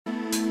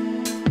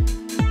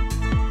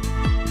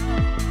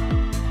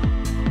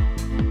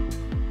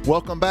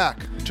Welcome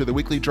back to the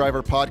Weekly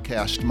Driver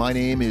Podcast. My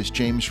name is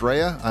James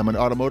Rea. I'm an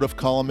automotive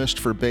columnist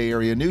for Bay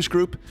Area News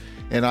Group,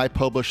 and I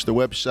publish the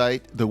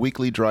website,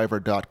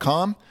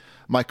 theweeklydriver.com.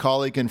 My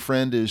colleague and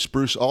friend is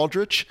Bruce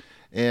Aldrich,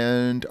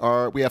 and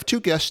we have two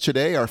guests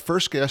today. Our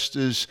first guest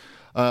is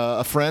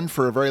a friend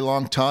for a very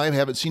long time.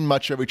 Haven't seen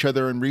much of each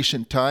other in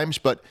recent times,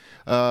 but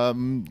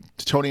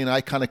Tony and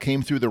I kind of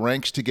came through the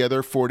ranks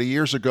together 40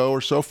 years ago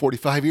or so,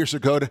 45 years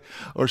ago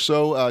or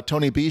so.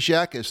 Tony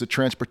Bijak is the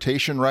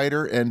transportation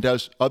writer and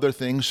does other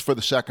things for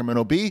the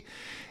Sacramento Bee.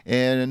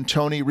 And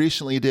Tony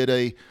recently did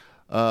a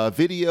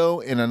video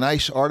and a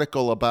nice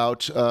article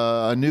about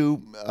a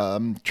new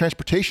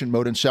transportation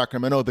mode in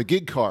Sacramento, the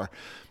gig car.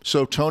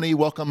 So, Tony,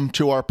 welcome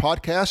to our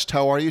podcast.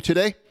 How are you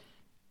today?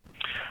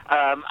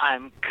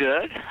 I'm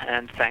good,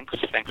 and thanks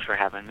for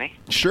having me.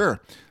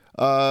 Sure.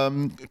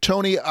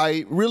 Tony,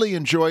 I really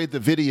enjoyed the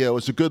video.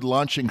 It's a good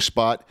launching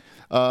spot.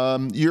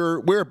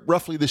 We're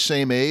roughly the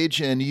same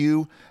age, and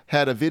you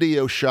had a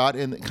video shot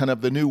in kind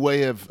of the new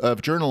way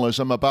of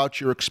journalism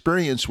about your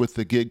experience with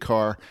the gig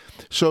car.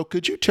 So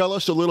could you tell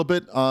us a little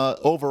bit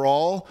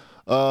overall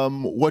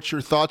what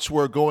your thoughts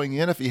were going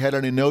in, if you had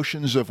any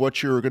notions of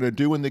what you were going to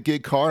do in the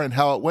gig car and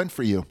how it went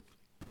for you?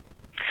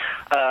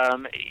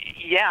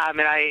 Yeah, I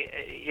mean,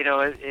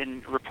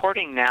 in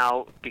reporting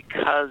now,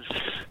 because,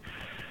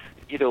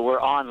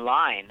 we're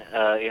online,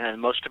 and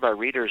most of our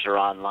readers are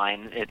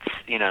online, it's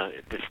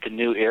the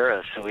new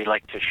era, so we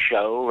like to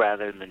show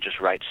rather than just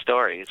write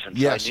stories. And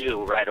yes. So I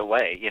knew right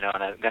away, and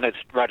I'm going to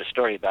write a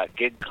story about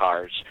gig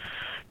cars.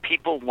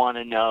 People want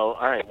to know,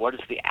 all right, what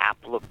does the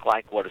app look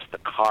like? What does the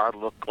car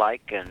look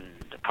like? And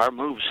the car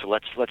moves, so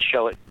let's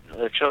show it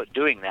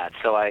doing that.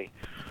 So I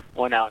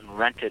went out and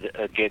rented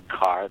a gig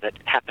car that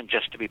happened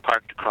just to be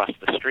parked across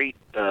the street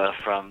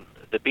from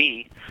the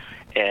Bee,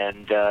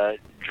 and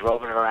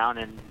drove it around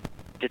and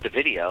did the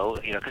video.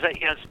 Because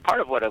it's part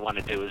of what I want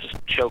to do is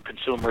show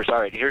consumers, all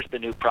right, here's the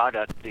new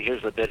product.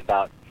 Here's a bit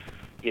about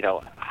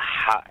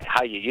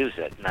how you use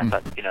it, and I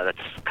thought that's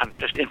kind of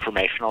just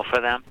informational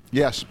for them.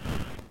 Yes.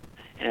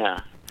 Yeah.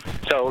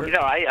 So you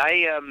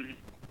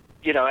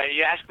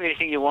ask me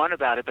anything you want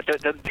about it, but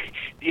aside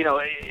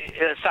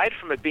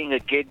from it being a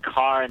gig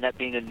car and that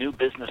being a new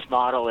business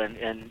model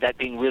and that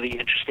being really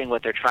interesting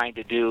what they're trying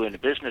to do in the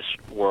business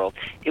world,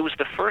 it was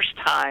the first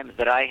time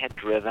that I had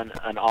driven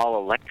an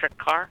all-electric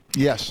car.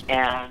 Yes.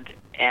 And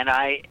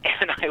I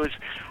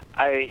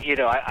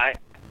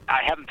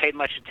haven't paid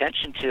much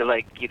attention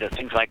to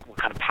things like what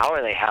kind of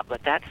power they have,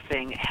 but that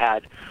thing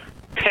had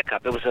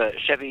pickup. It was a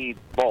Chevy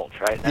Bolt,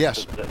 right?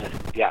 Yes.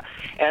 Yeah.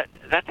 And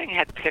that thing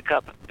had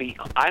pickup.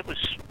 I was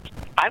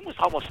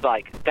almost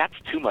like, that's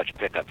too much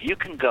pickup. You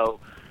can go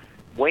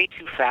way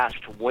too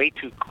fast, way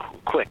too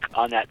quick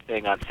on that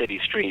thing on city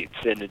streets,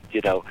 and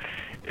it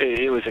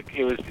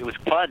was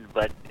fun,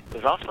 but it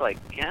was also like,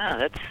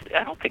 I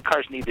don't think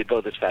cars need to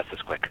go this fast,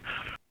 this quick.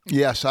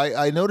 Yes,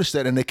 I noticed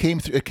that, and it came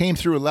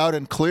through loud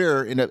and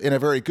clear in a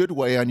very good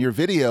way on your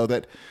video.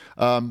 That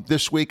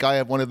this week I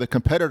have one of the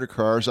competitor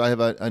cars. I have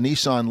a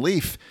Nissan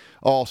Leaf,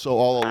 also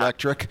all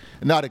electric,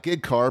 not a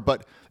gig car,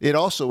 but it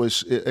also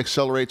it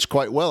accelerates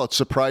quite well. It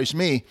surprised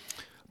me.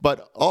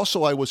 But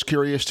also I was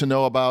curious to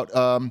know about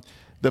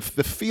the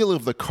feel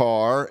of the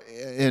car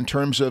in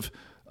terms of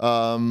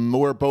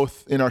we're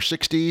both in our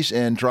 60s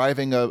and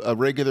driving a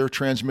regular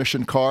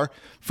transmission car.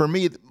 For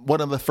me, one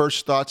of the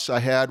first thoughts I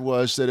had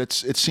was that it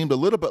seemed a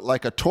little bit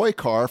like a toy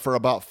car for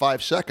about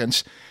 5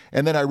 seconds,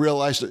 and then I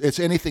realized it's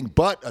anything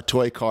but a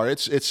toy car.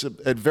 It's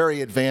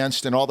very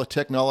advanced, and all the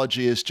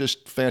technology is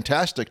just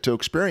fantastic to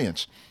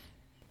experience.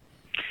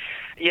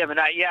 Yeah, but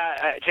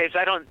James,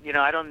 I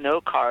don't know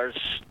cars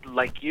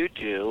like you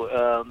do,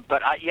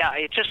 but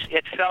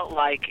it felt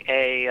like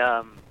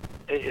a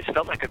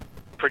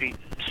pretty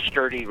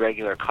sturdy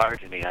regular car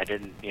to me. I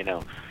didn't,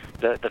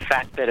 the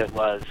fact that it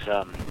was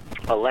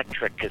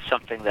electric is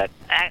something that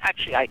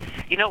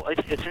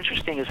it's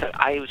interesting is that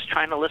I was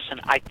trying to listen.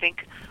 I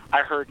think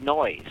I heard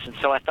noise, and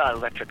so I thought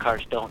electric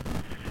cars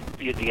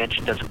the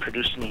engine doesn't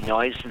produce any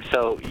noise. And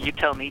so you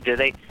tell me, do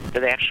they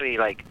actually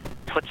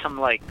put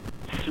some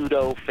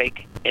pseudo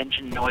fake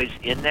engine noise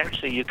in there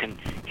so you can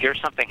hear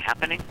something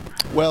happening?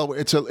 Well,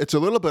 it's a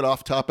little bit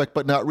off topic,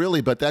 but not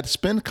really. But that's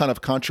been kind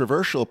of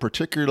controversial,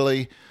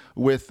 particularly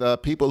with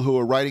people who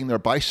are riding their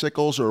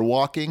bicycles or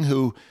walking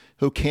who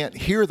can't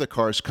hear the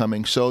cars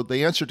coming. So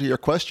the answer to your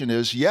question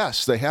is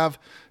yes, they have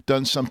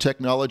done some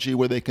technology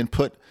where they can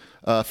put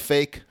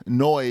fake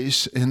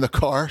noise in the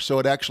car so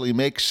it actually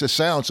makes a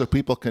sound so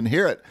people can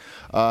hear it.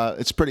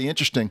 It's pretty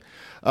interesting.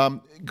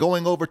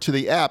 Going over to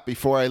the app,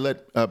 before I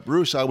let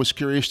Bruce, I was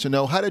curious to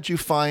know, how did you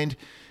find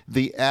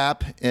the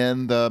app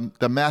and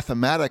the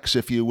mathematics,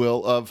 if you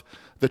will, of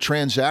the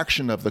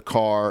transaction of the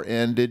car?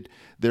 And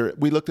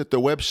we looked at the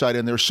website,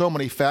 and there's so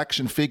many facts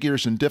and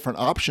figures and different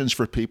options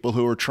for people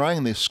who are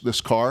trying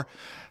this car.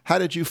 How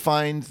did you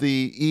find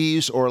the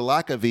ease or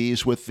lack of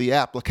ease with the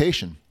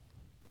application?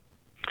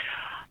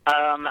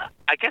 I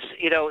guess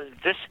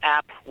this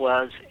app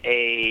was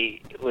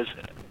a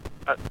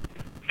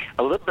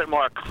a little bit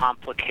more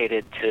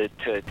complicated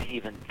to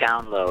even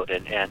download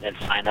and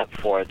sign up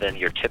for than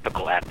your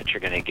typical app that you're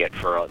going to get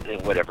for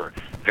whatever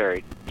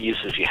varied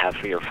uses you have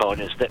for your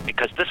phone. Is that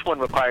because this one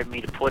required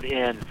me to put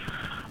in,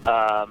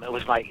 it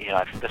was my,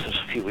 this was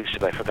a few weeks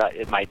ago, I forgot,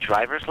 my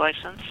driver's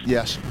license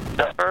Yes.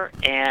 number,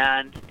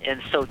 and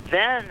so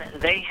then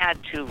they had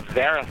to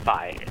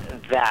verify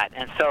that,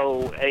 and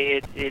so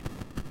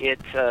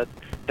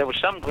there was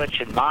some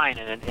glitch in mine,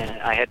 and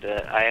I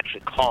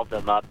actually called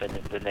them up, and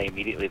then they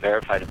immediately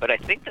verified it. But I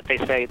think that they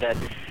say that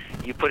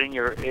you put in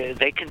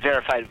they can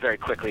verify it very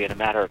quickly in a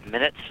matter of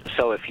minutes.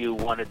 So if you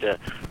wanted to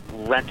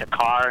rent a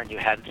car and you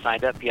hadn't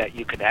signed up yet,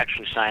 you could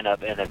actually sign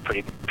up and then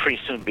pretty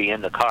soon be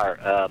in the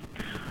car.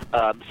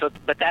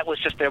 But that was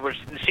just there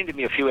seemed to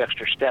be a few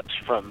extra steps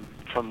from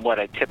what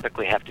I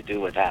typically have to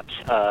do with apps.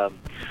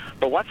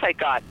 But once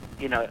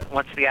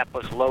once the app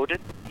was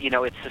loaded,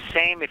 it's the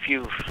same if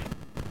you've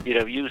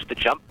use the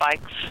jump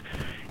bikes.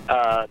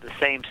 The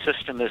same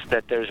system is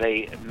that there's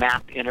a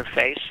map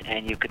interface,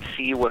 and you can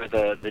see where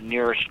the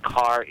nearest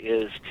car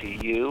is to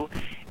you,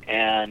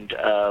 and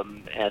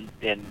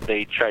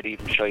they try to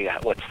even show you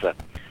what's the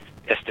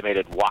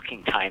estimated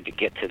walking time to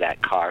get to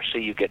that car, so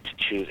you get to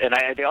choose. And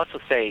they also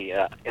say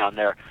on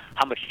there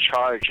how much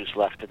charge is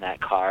left in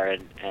that car,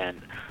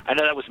 and I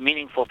know that was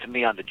meaningful to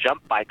me on the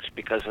jump bikes,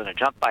 because on a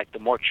jump bike, the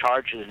more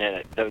charge in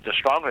it, the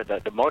stronger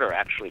the motor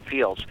actually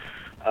feels.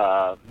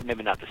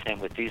 Maybe not the same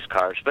with these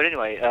cars, but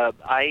anyway,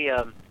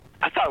 I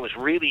thought it was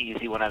really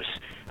easy when I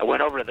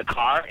went over to the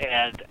car,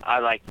 and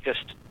I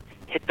just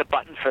hit the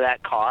button for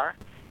that car,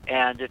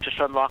 and it just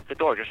unlocked the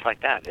door just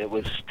like that. It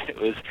was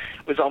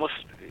almost,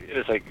 it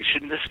was like,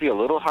 shouldn't this be a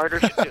little harder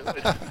to do?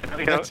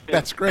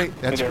 That's great.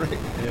 That's great.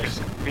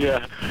 Yes.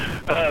 Yeah.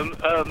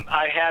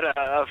 I had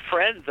a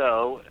friend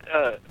though,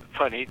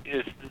 funny,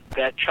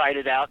 that tried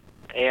it out,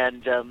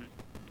 and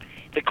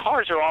the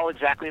cars are all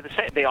exactly the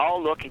same. They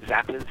all look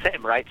exactly the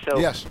same, right? So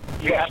yes.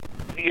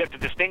 You have to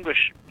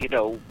distinguish,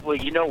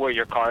 where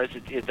your car is.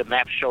 The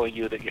map's showing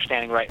you that you're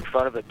standing right in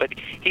front of it. But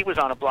he was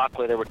on a block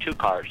where there were two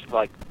cars,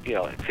 a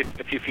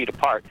few feet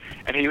apart,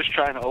 and he was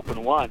trying to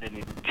open one,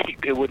 and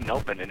it wouldn't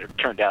open. And it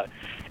turned out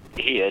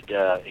he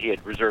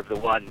had reserved the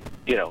one,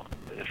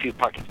 a few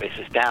parking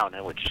spaces down,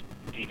 and which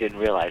he didn't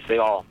realize. They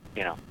all,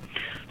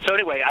 So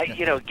anyway,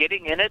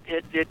 getting in it,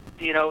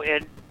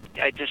 and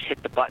I just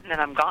hit the button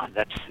and I'm gone.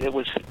 It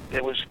was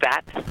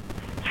that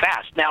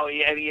fast. Now,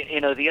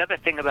 the other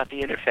thing about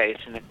the interface,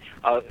 and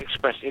I'll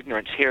express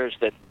ignorance here, is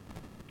that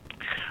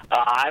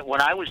when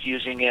I was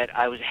using it,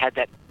 I had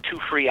that 2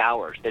 free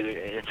hours,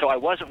 and so I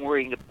wasn't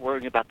worrying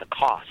about the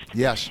cost.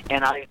 Yes.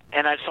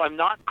 So I'm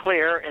not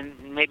clear,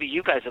 and maybe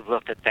you guys have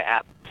looked at the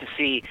app to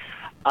see.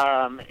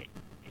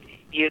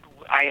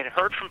 I had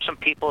heard from some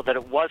people that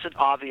it wasn't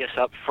obvious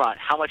up front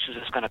how much is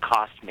this going to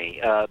cost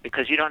me,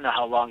 because you don't know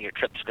how long your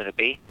trip's going to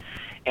be.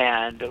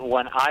 And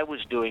when I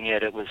was doing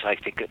it, it was, I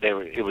think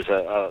it was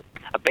a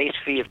base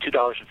fee of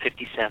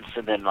 $2.50,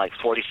 and then like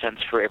 40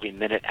 cents for every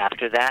minute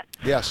after that.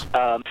 Yes.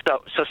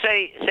 So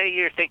say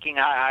you're thinking,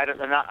 I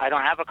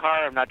don't have a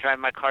car, I'm not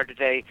driving my car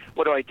today.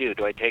 What do I do?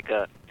 Do I take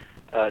an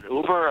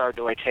Uber, or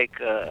do I take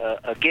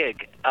a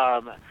gig?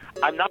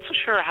 I'm not so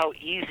sure how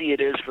easy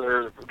it is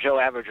for Joe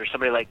Average or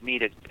somebody like me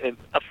to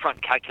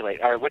upfront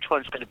calculate, or which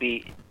one's going to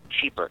be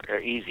cheaper or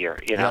easier,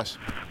 Yes.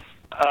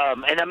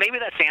 And then maybe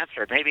that's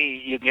answered.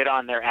 Maybe you can get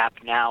on their app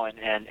now, and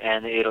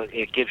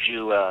it gives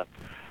you a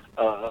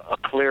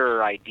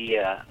clearer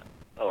idea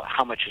of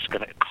how much it's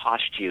going to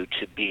cost you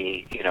to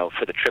be,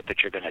 for the trip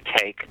that you're going to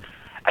take.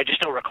 I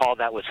just don't recall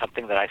that was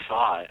something that I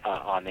saw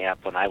on the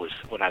app when I was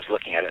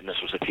looking at it, and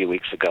this was a few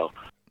weeks ago.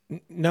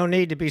 No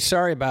need to be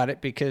sorry about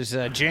it, because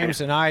James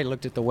and I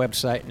looked at the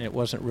website and it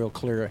wasn't real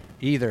clear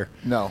either.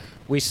 No.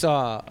 We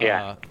saw,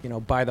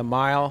 by the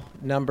mile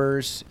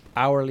numbers,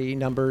 hourly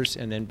numbers,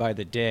 and then by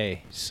the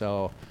day.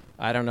 So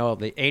I don't know,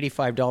 the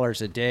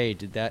 $85 a day,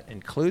 did that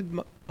include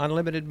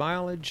unlimited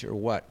mileage or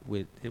what?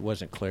 It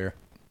wasn't clear.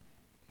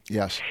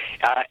 Yes.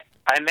 I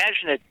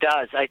imagine it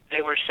does.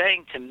 They were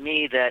saying to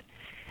me that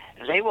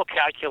they will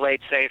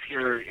calculate, say,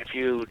 if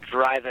you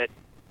drive it,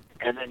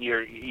 and then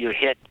you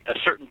hit a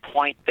certain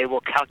point, they will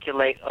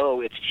calculate,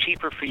 it's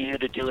cheaper for you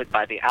to do it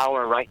by the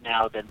hour right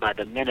now than by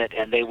the minute,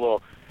 and they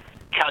will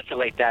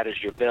calculate that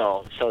as your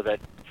bill, so that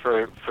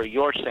for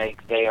your sake,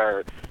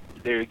 they're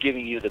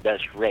giving you the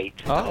best rate.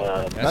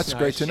 Oh, that's nice.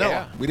 great to know.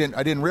 Yeah.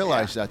 I didn't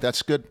realize that.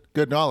 That's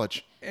good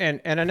knowledge. And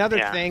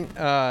another thing,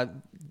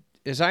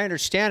 as I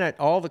understand it,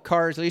 all the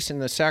cars, at least in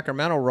the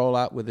Sacramento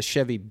rollout with the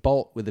Chevy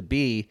Bolt with a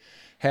B,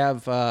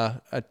 have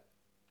a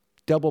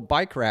double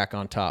bike rack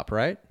on top,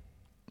 right?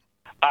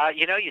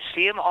 You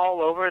see them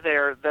all over.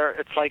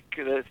 It's like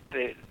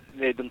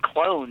they've been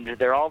cloned.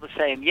 They're all the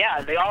same.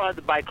 Yeah, they all have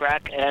the bike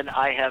rack, and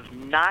I have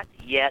not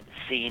yet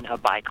seen a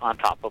bike on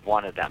top of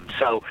one of them.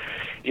 So,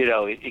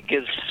 it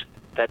gives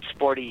that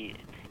sporty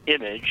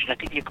image. And I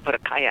think you can put a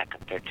kayak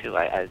up there too.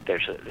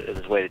 There's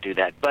a way to do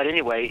that. But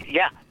anyway,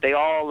 yeah, they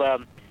all.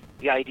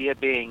 The idea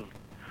being,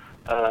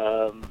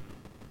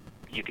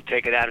 you could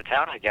take it out of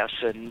town, I guess,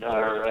 and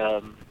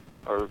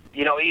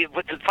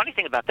what the funny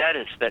thing about that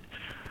is that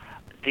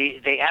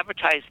they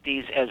advertise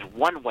these as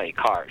one-way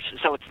cars.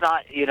 So it's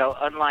not,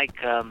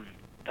 unlike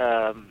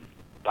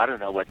I don't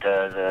know what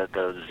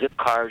the zip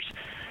cars.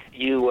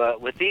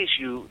 With these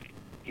you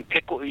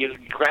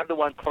grab the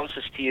one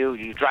closest to you,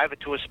 you drive it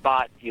to a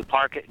spot, you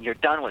park it, and you're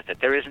done with it.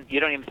 You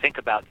don't even think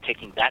about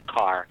taking that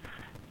car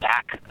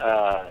back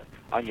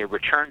on your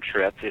return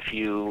trip. If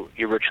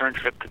your return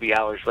trip could be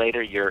hours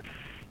later, you're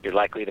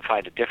likely to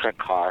find a different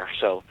car.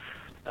 So,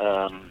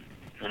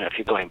 if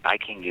you're going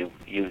biking,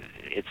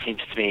 it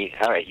seems to me,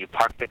 all right, you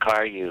park the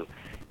car, you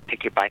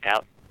pick your bike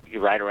out, you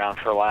ride around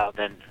for a while,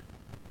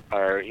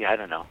 I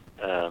don't know.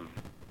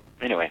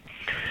 Anyway,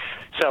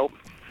 so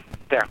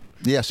there.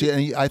 Yes,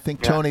 and I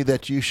think, Tony,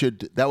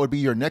 that would be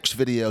your next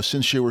video,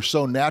 since you were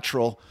so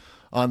natural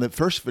on the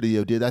first video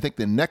you did. I think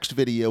the next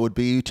video would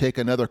be you take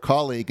another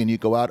colleague and you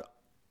go out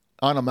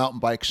on a mountain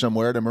bike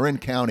somewhere to Marin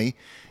County,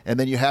 and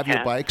then you have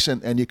your bikes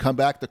and you come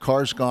back, the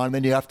car's gone,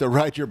 then you have to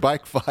ride your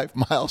bike 5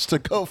 miles to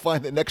go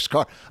find the next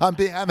car. I'm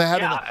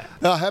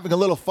having a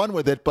little fun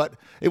with it, but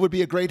it would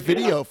be a great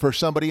video for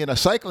somebody in a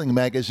cycling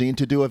magazine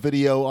to do a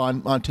video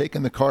on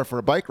taking the car for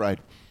a bike ride.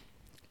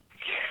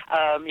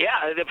 That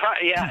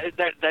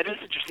is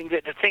interesting.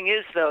 The thing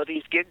is, though,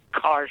 these gig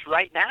cars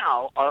right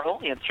now are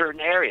only in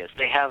certain areas.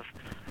 They have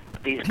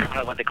these kind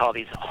of what they call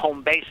these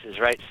home bases,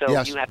 right?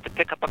 So you have to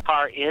pick up a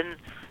car in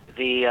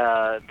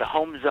the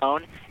home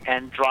zone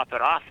and drop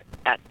it off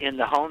in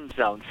the home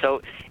zone.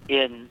 So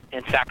in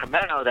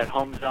Sacramento, that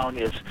home zone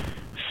is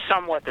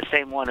somewhat the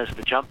same one as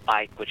the jump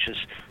bike, which is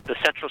the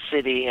central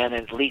city, and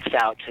it leaks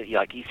out to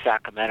like East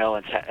Sacramento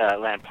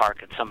and Land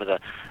Park and some of the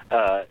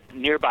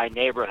nearby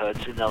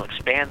neighborhoods, and they'll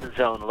expand the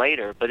zone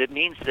later. But it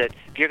means that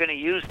if you're going to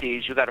use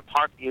these, you've got to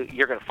park.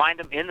 You're going to find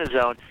them in the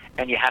zone,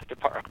 and you have to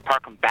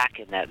park them back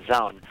in that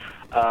zone.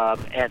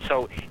 And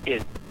so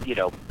it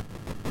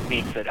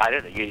means that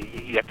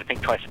you have to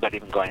think twice about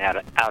even going out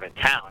of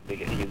town.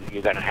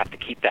 You're going to have to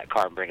keep that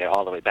car and bring it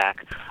all the way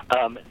back.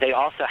 They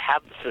also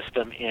have the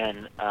system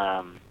in.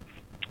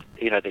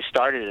 They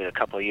started it a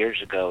couple of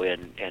years ago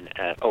in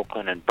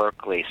Oakland and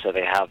Berkeley, so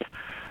they have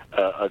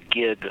a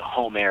gig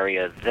home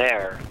area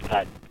there.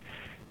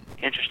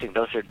 Interesting.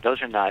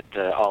 Those are not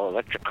all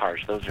electric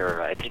cars. Those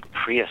are, I think,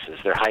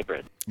 Priuses. They're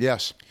hybrid.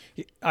 Yes.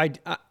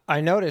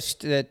 I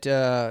noticed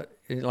that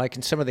like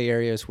in some of the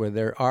areas where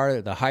there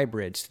are the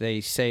hybrids, they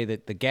say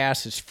that the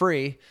gas is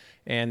free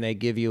and they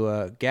give you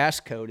a gas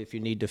code if you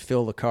need to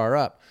fill the car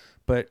up.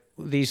 But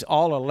these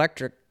all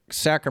electric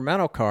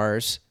Sacramento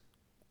cars,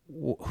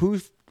 who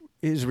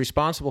is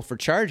responsible for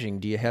charging?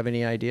 Do you have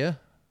any idea,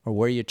 or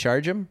where you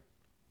charge them?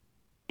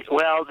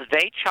 Well,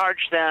 they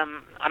charge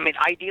them. I mean,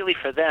 ideally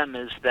for them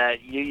is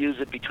that you use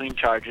it between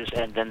charges,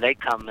 and then they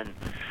come in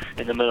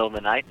the middle of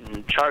the night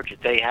and charge it.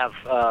 They have,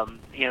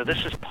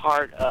 this is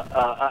part.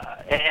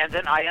 And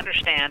then I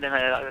understand,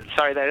 and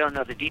sorry that I don't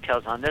know the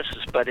details on this,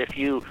 but if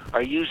you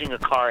are using a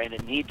car and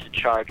it needs a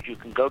charge, you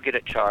can go get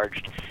it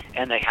charged,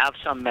 and they have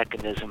some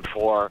mechanism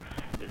for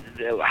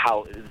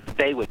how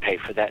they would pay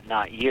for that,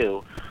 not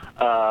you.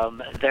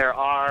 There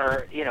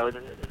are,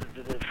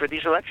 for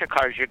these electric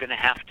cars, you're going to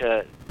have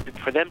to,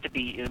 for them to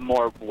be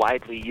more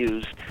widely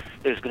used,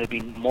 there's going to be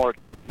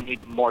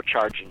need more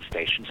charging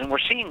stations, and we're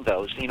seeing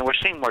those. We're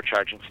seeing more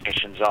charging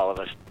stations. All of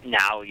us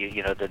now.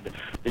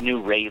 The new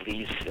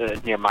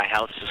Rayleigh's near my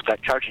house has got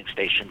charging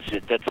stations.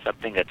 That's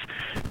something that's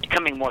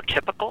becoming more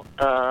typical,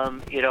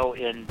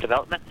 in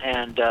development,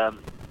 and I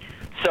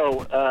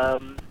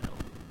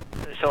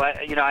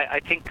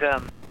think.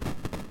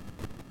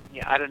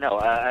 I don't know.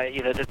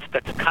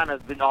 That's kind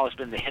of always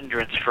been the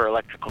hindrance for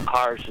electrical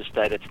cars, is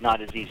that it's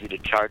not as easy to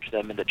charge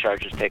them, and the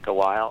charges take a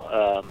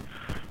while.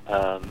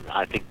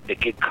 I think the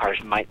gig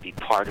cars might be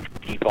part of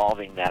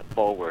evolving that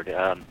forward.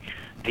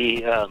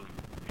 The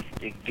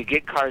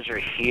gig cars are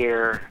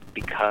here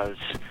because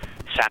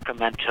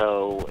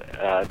Sacramento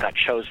got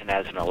chosen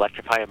as an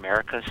Electrify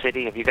America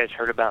city. Have you guys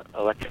heard about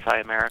Electrify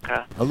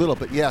America? A little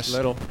bit, yes. A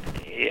little.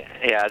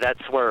 Yeah,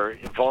 that's where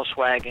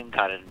Volkswagen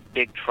got in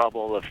big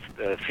trouble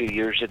a few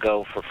years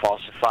ago for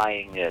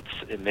falsifying its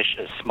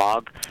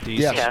smog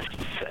tests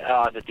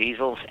on the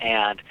diesels,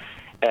 and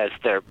as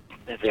their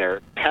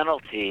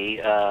penalty,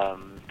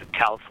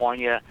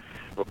 California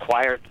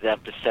required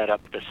them to set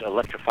up this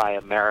Electrify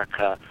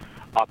America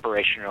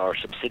operation or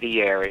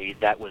subsidiary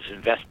that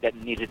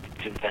needed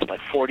to invest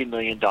like $40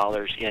 million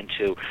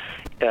into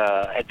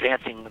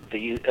advancing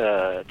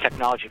the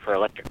technology for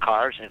electric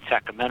cars, and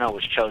Sacramento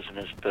was chosen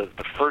as the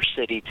first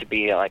city to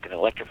be like an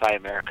Electrify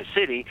America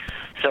city.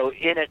 So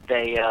in it,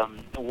 they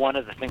one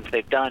of the things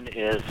they've done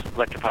is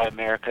Electrify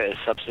America is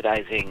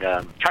subsidizing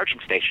charging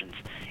stations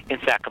in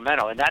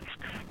Sacramento, and that's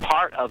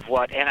part of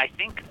what, and I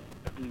think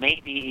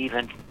maybe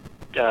even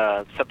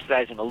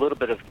subsidizing a little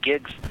bit of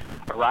gigs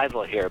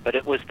arrival here. But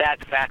it was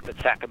that fact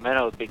that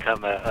Sacramento had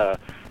become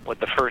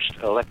the first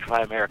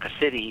Electrify America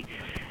city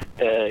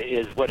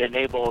is what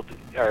enabled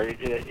or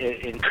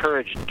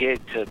encouraged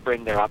GIG to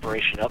bring their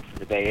operation up from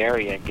the Bay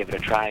Area and give it a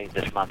try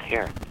this month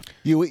here.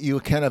 You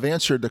kind of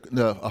answered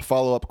a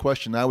follow-up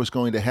question I was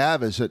going to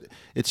have. Is that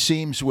it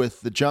seems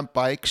with the jump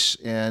bikes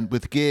and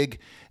with gig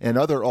and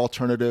other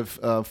alternative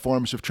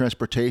forms of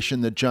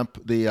transportation,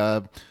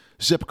 the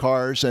zip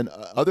cars and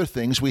other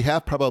things, we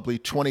have probably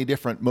 20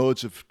 different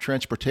modes of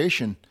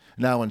transportation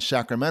now in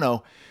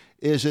Sacramento.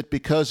 Is it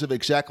because of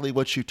exactly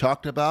what you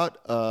talked about,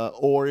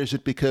 or is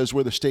it because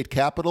we're the state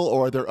capital,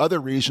 or are there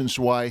other reasons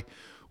why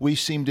we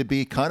seem to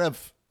be kind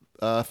of,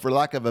 for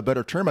lack of a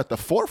better term, at the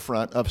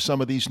forefront of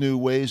some of these new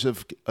ways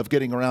of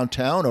getting around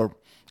town or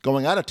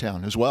going out of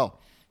town as well?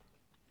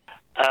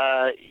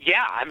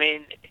 Yeah, I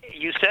mean,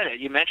 you said it.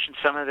 You mentioned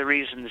some of the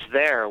reasons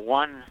there.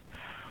 One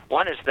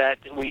is that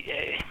we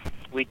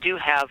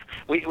have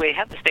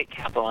the state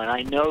capital, and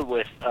I know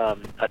with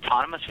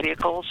autonomous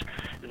vehicles,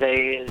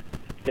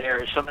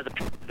 there are some of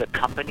the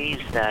companies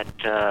that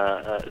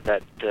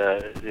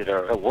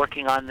are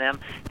working on them.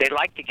 They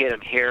like to get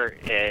them here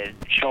and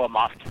show them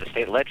off to the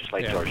state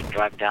legislators and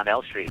drive down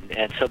L Street.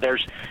 And so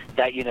there's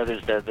that,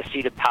 there's the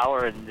seat of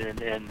power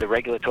and the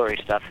regulatory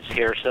stuff is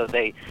here. So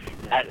that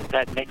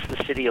makes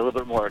the city a little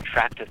bit more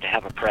attractive to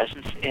have a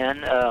presence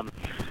in.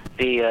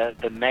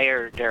 The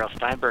mayor, Darrell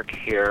Steinberg,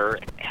 here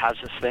has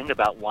this thing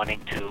about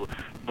wanting to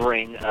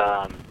bring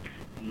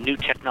new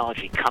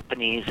technology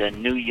companies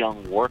and new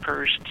young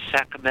workers to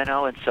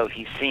Sacramento, and so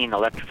he's seen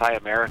Electrify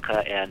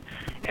America and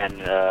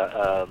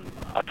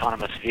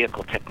autonomous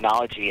vehicle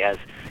technology as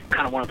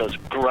kind of one of those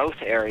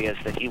growth areas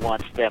that he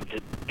wants them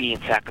to be in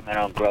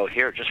Sacramento and grow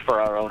here, just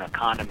for our own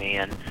economy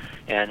and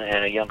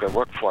a younger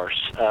workforce.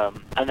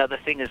 Another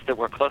thing is that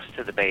we're close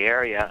to the Bay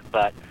Area,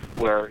 but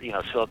we're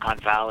Silicon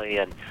Valley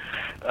and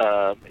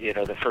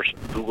the first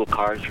Google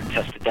cars were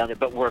tested down there,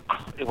 but we're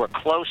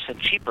close and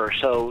cheaper.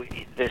 So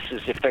this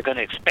is, if they're going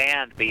to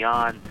expand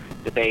beyond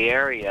the Bay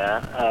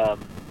Area,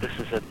 this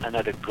is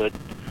another good,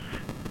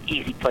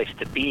 easy place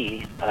to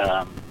be.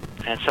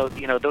 And so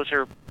those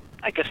are,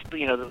 I guess,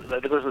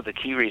 those are the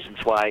key reasons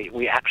why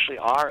we actually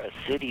are a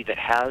city that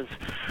has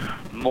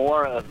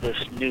more of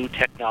this new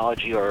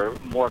technology, or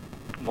more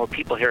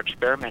people here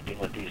experimenting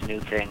with these new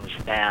things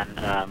than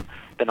a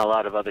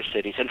lot of other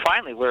cities. And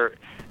finally, we're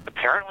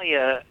apparently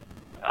a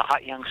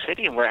hot young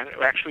city, and we're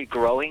actually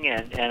growing,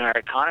 and our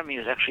economy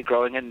is actually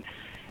growing, and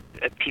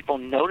people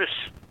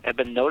have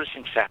been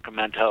noticing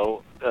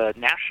Sacramento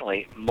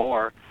nationally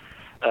more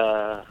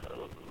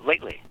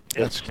lately.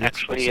 It's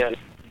actually an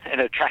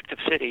attractive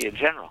city in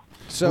general.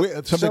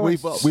 Something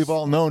we've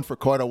all known for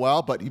quite a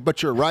while,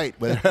 but you're right.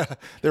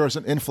 There is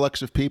an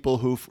influx of people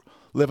who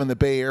live in the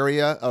Bay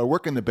Area,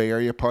 work in the Bay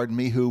Area,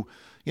 who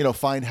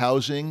find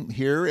housing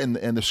here, and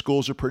the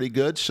schools are pretty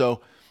good.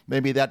 So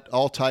maybe that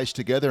all ties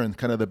together in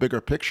kind of the bigger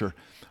picture.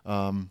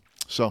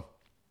 So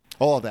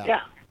all of that.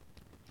 Yeah.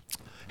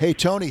 Hey,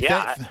 Tony,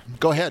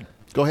 go ahead.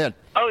 Oh,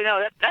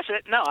 no, that's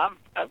it. No, I'm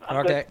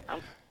okay.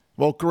 Good.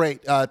 Well,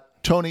 great.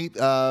 Tony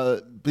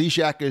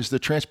Bijak is the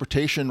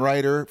transportation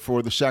writer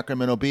for the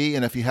Sacramento Bee,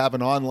 and if you have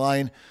an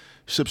online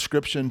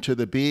subscription to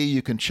the Bee,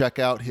 you can check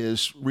out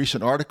his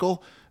recent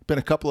article. Been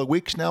a couple of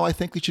weeks now, I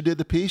think, that you did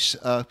the piece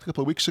a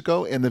couple of weeks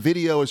ago, and the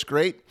video is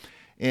great.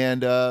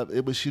 And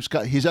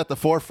he's at the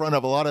forefront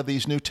of a lot of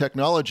these new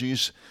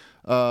technologies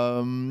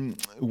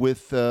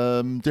with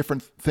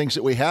different things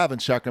that we have in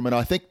Sacramento.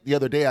 I think the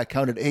other day I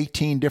counted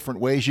 18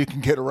 different ways you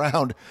can get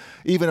around.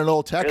 Even an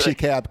old taxi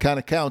cab kind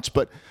of counts.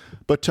 But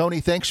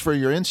Tony, thanks for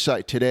your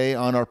insight today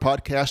on our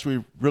podcast.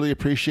 We really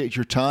appreciate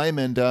your time,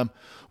 and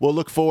we'll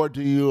look forward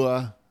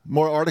to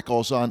more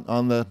articles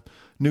on the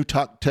new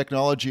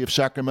technology of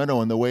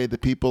Sacramento and the way that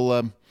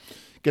people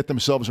get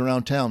themselves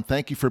around town.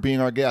 Thank you for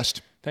being our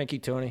guest. Thank you,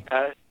 Tony.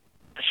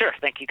 Sure.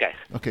 Thank you, guys.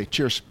 Okay,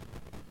 cheers.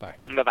 Bye.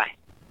 Bye-bye.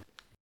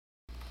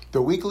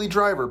 The Weekly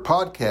Driver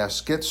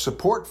podcast gets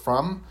support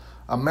from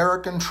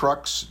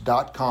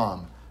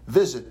AmericanTrucks.com.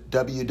 Visit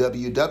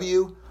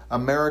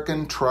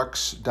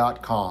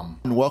www.americantrucks.com.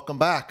 And welcome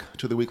back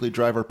to the Weekly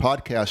Driver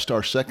podcast.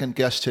 Our second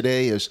guest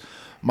today is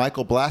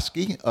Michael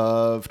Blasky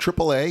of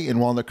AAA in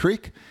Walnut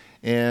Creek.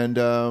 And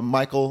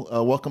Michael,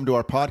 welcome to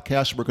our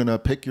podcast. We're going to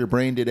pick your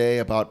brain today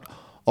about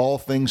all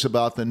things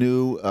about the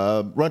new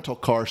rental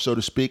car, so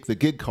to speak, the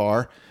gig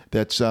car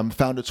that's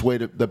found its way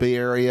to the Bay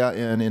Area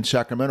and in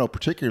Sacramento,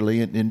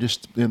 particularly in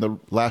the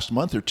last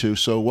month or two.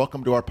 So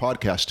welcome to our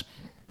podcast.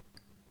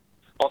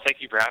 Well,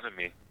 thank you for having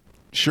me.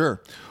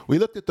 Sure. We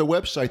looked at the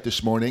website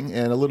this morning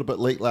and a little bit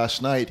late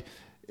last night,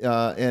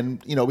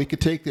 and we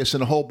could take this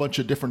in a whole bunch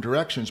of different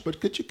directions, but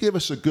could you give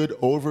us a good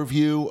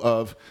overview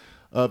of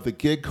the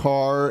gig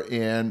car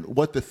and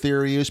what the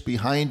theory is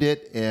behind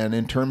it, and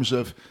in terms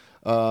of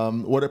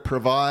what it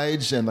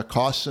provides and the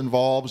costs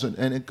involved,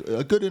 and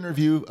a good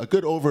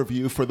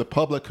overview for the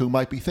public who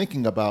might be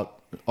thinking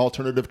about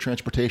alternative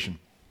transportation?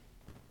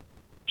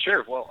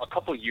 Sure. Well, a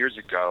couple of years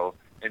ago,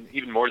 and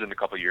even more than a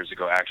couple of years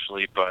ago,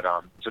 actually, but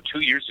so 2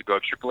 years ago,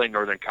 AAA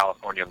Northern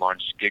California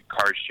launched Gig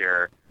Car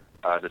Share,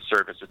 the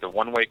service. It's a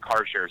one-way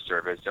car share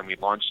service, and we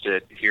launched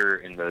it here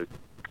in the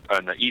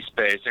East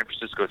Bay, San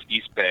Francisco's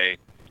East Bay,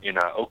 in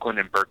Oakland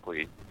and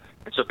Berkeley.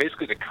 And so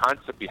basically the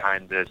concept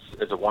behind this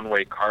is a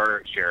one-way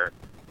car share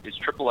is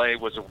AAA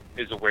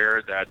is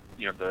aware that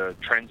the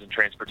trends in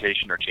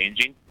transportation are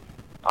changing.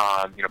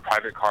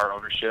 Private car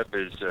ownership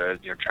is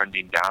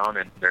trending down,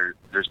 and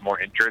there's more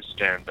interest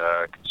and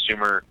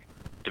consumer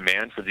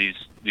demand for these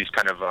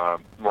kind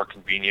of more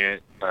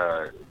convenient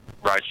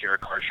rideshare,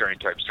 car sharing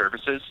type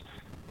services.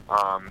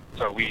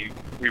 So we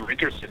were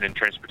interested in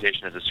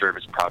transportation as a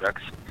service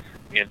products,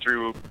 and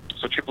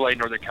so AAA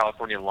Northern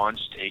California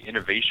launched a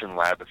innovation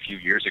lab a few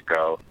years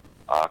ago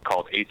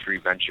called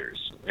A3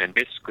 Ventures, and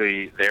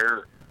basically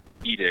their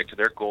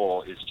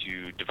goal is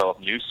to develop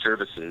new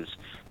services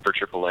for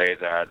AAA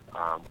that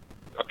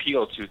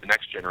appeal to the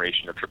next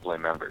generation of AAA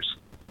members.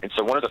 And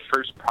so one of the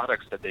first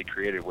products that they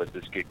created was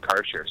this gig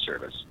car share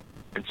service.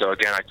 And so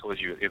again, I told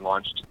you it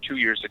launched 2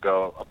 years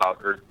ago about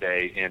Earth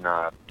Day in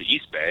the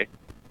East Bay.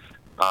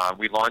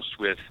 We launched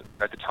with,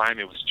 at the time,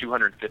 it was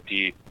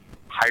 250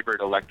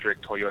 hybrid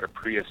electric Toyota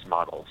Prius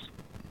models.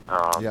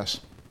 Yes.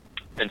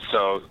 And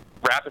so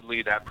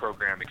rapidly that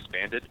program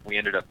expanded. We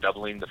ended up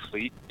doubling the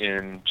fleet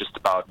in just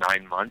about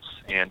 9 months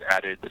and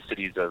added the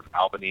cities of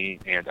Albany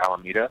and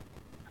Alameda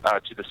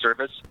to the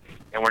service.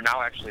 And we're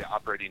now actually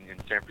operating in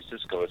San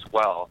Francisco as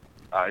well.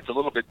 It's a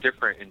little bit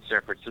different in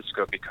San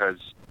Francisco because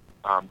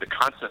the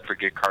concept for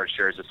gig car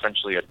share is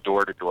essentially a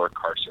door-to-door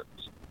car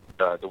service.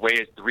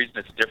 The reason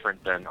it's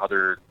different than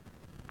other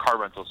car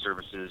rental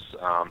services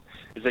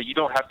is that you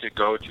don't have to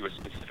go to a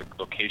specific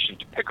location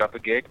to pick up a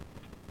gig,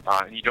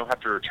 and you don't have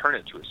to return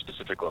it to a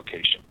specific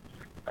location.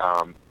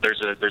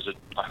 There's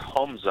a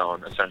home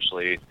zone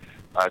essentially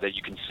that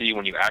you can see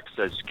when you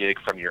access gig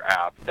from your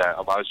app that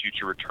allows you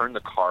to return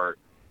the car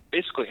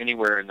basically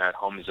anywhere in that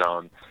home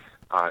zone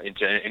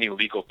into any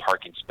legal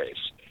parking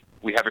space.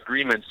 We have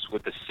agreements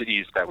with the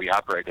cities that we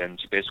operate in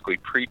to basically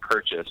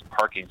pre-purchase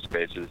parking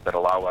spaces that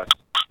allow us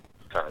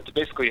to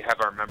basically have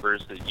our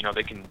members that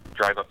they can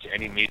drive up to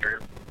any meter,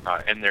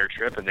 end their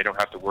trip, and they don't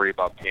have to worry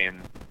about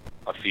paying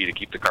a fee to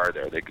keep the car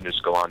there. They can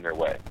just go on their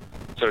way.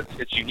 So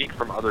it's unique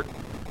from other.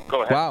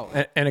 Go ahead. Wow,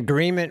 an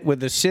agreement with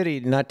the city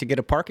not to get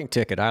a parking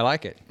ticket. I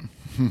like it.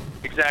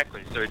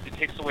 Exactly. So it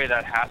takes away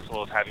that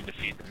hassle of having to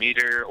feed the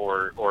meter,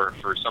 or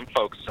for some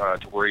folks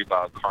to worry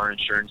about car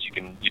insurance. You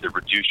can either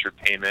reduce your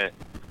payment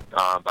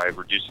by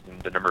reducing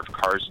the number of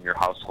cars in your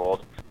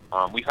household.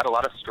 We've had a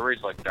lot of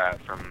stories like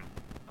that from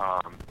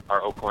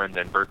our Oakland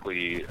and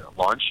Berkeley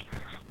launch.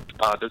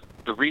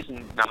 The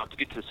reason now to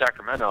get to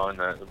Sacramento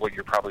and what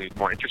you're probably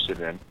more interested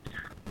in.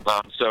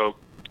 So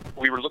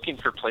we were looking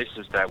for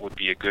places that would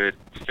be a good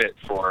fit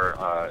for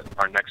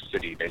our next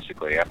city,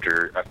 basically,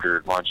 after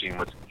launching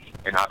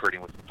and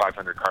operating with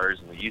 500 cars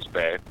in the East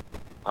Bay.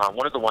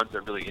 One of the ones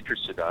that really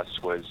interested us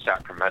was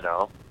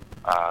Sacramento.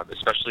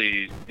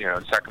 Especially,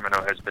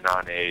 Sacramento has been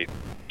on a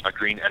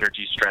green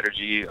energy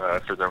strategy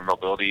for their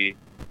mobility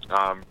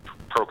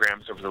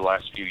programs over the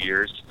last few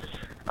years.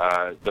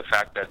 The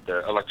fact that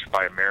the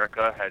Electrify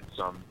America had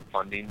some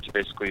funding to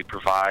basically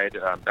provide,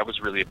 that was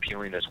really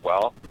appealing as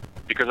well,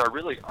 because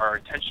our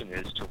intention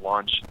is to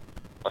launch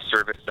a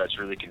service that's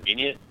really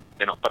convenient,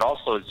 but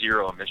also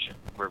zero emission.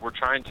 We're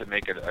trying to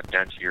make a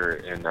dent here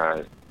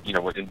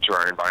into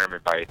our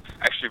environment by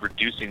actually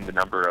reducing the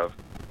number of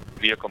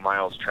vehicle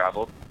miles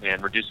traveled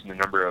and reducing the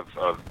number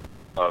of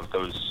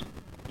those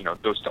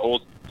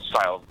old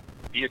style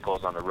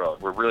vehicles on the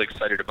road. We're really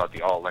excited about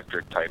the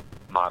all-electric type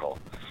model.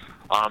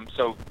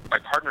 So by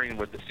partnering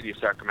with the City of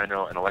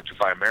Sacramento and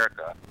Electrify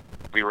America,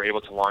 we were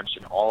able to launch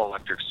an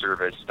all-electric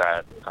service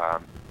that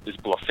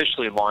will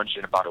officially launch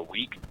in about a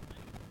week.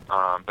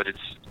 But it's,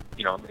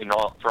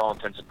 for all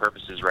intents and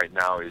purposes right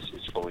now is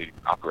fully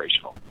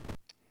operational.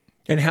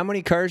 And how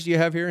many cars do you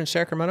have here in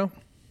Sacramento?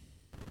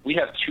 We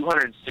have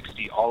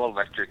 260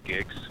 all-electric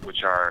gigs,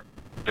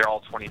 they're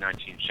all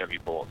 2019 Chevy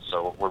Bolts.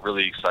 So we're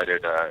really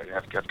excited.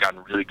 Have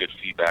gotten really good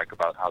feedback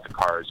about how the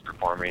car is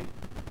performing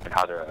and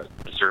how the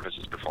service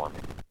is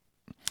performing.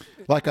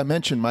 Like I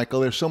mentioned,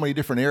 Michael, there's so many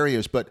different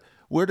areas, but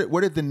where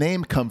did the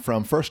name come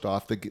from? First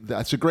off,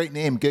 that's a great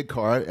name, gig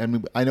car,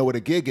 and I know what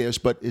a gig is.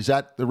 But is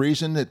that the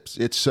reason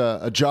it's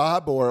a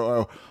job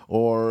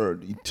or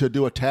to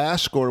do a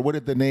task, or where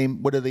did the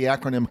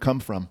acronym come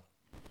from?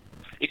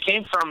 It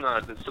came from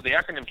the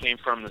acronym came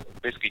from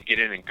basically get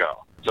in and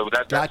go. So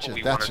that's what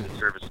we wanted the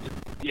service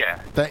to. Yeah.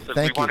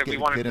 We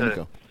wanted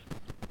to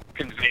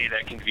convey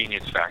that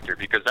convenience factor,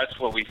 because that's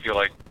what we feel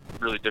like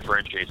really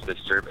differentiates this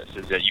service,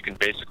 is that you can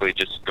basically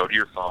just go to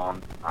your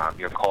phone,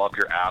 call up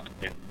your app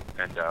and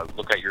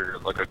look at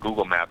a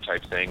Google Map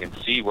type thing and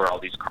see where all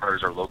these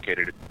cars are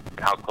located and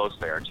how close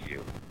they are to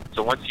you.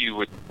 So once you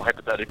would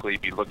hypothetically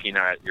be looking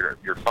at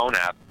your phone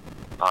app,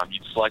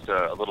 you'd select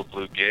a little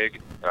blue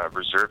gig,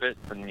 reserve it,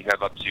 and you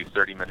have up to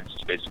 30 minutes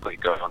to basically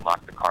go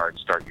unlock the car and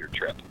start your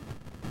trip.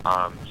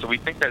 So we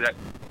think that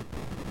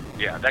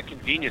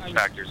convenience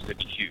factor is going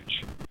to be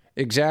huge.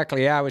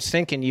 Exactly. Yeah, I was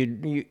thinking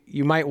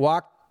you might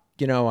walk,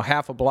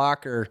 half a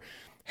block or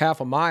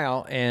half a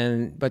mile,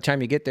 and by the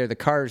time you get there, the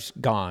car's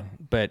gone.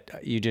 But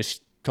you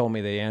just told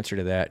me the answer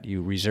to that.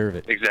 You reserve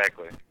it.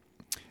 Exactly.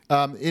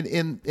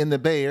 In the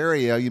Bay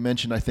Area, you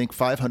mentioned, I think,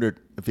 500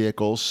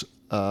 vehicles,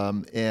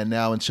 and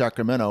now in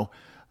Sacramento.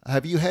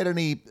 Have you had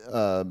any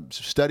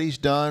studies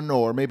done,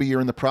 or maybe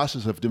you're in the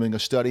process of doing a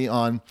study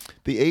on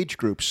the age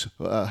groups?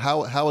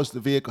 How is the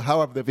vehicle? How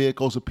have the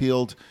vehicles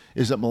appealed?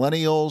 Is it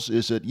millennials?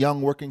 Is it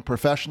young working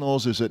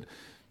professionals? Is it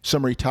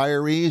some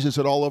retirees? Is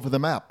it all over the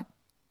map?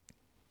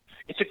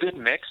 It's a good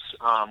mix.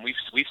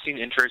 We've seen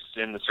interest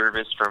in the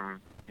service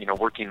from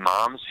working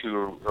moms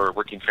or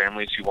working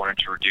families who wanted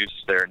to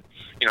reduce their,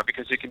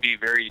 because it can be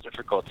very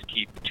difficult to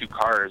keep two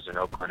cars in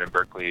Oakland and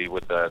Berkeley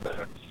with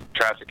the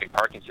traffic and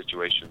parking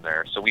situation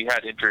there. So we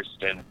had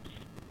interest in,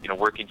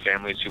 working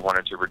families who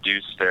wanted to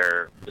reduce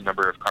the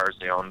number of cars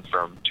they own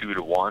from 2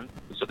 to 1.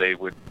 So they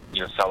would,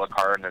 sell a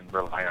car and then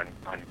rely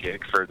on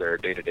gig for their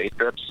day-to-day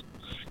trips.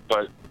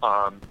 But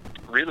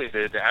really,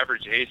 the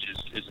average age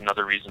is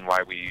another reason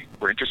why we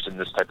were interested in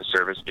this type of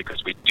service,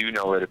 because we do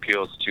know it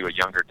appeals to a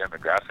younger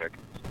demographic.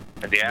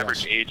 And the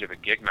average age of a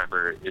gig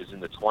member is in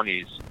the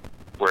 20s,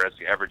 whereas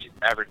the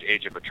average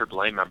age of a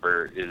AAA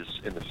member is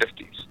in the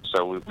 50s.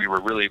 So we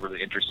were really,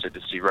 really interested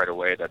to see right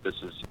away that this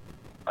is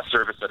a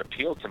service that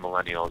appealed to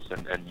millennials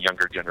and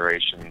younger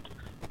generations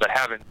that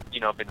haven't,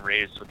 been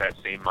raised with that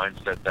same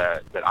mindset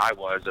that I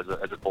was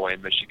as a boy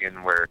in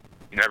Michigan, where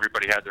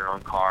everybody had their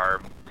own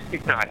car.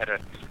 I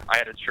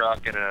had a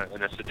truck and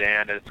a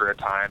sedan for a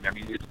time. I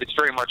mean, it's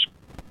very much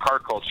car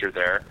culture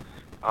there.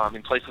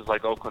 In places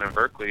like Oakland and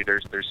Berkeley,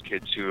 there's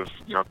kids who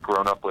have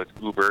grown up with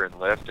Uber and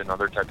Lyft and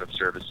other type of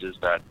services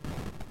that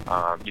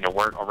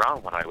weren't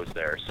around when I was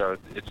there. So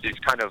it's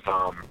kind of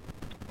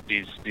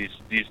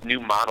these new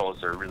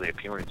models are really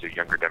appealing to a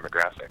younger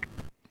demographic.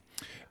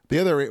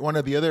 One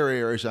of the other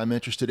areas I'm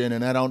interested in,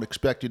 and I don't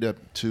expect you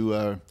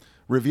to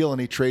reveal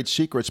any trade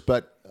secrets,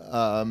 but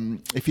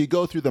if you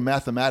go through the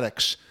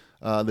mathematics,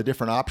 the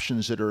different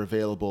options that are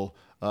available,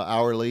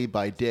 hourly,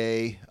 by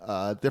day,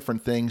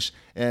 different things,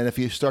 and if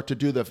you start to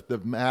do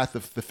the math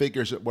of the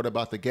figures, what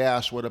about the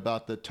gas, what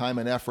about the time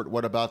and effort,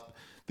 what about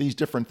these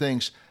different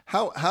things,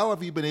 how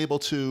have you been able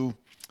to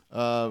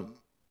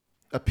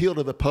appeal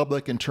to the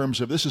public in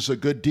terms of this is a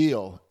good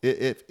deal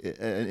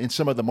in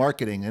some of the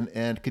marketing,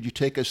 and could you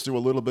take us through a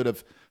little bit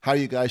of how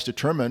you guys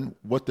determine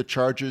what the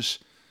charges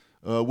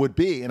would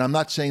be? And I'm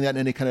not saying that in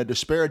any kind of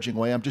disparaging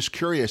way. I'm just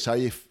curious how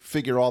you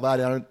figure all that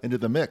out into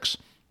the mix.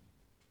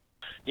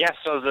 Yeah,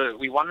 so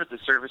we wanted the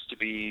service to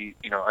be,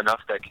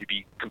 enough that could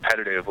be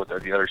competitive with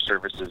the other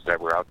services that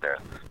were out there.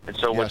 And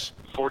so with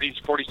 40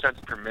 cents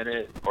per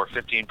minute or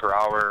 15 per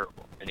hour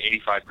and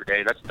 85 per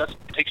day, that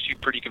takes you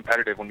pretty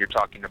competitive when you're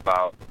talking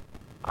about,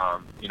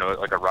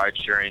 like a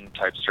ride-sharing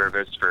type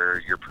service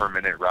for your per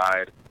minute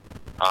ride.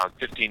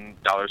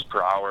 $15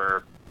 per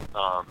hour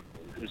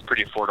is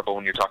pretty affordable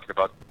when you're talking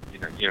about,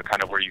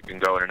 kind of where you can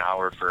go in an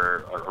hour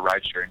for a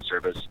ride-sharing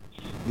service.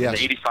 Yes.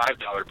 The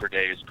 $85 per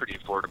day is pretty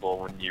affordable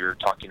when you're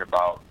talking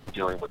about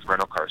dealing with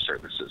rental car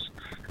services.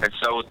 And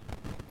so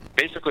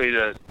basically,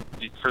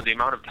 for the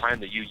amount of time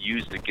that you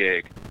use the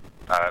gig,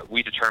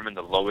 we determine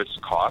the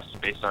lowest cost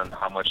based on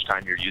how much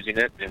time you're using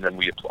it, and then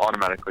we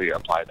automatically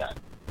apply that.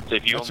 So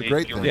if you That's only, a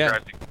great thing.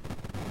 Drive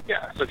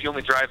so if you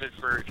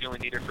only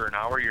need it for an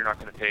hour, you're not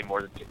going to pay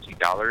more than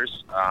 $15.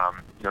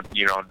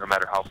 No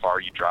matter how far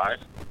you drive.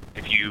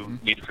 If you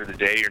need it for the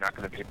day, you're not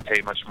going to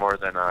pay much more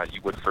than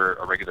you would for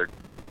a regular,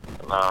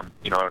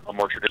 a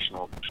more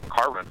traditional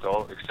car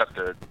rental, except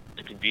the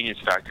convenience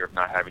factor of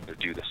not having to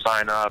do the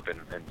sign up and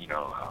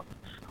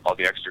all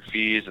the extra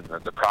fees and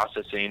the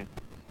processing.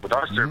 With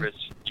our service,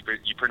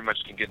 you pretty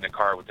much can get in the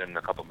car within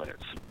a couple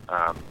minutes.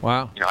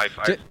 Wow.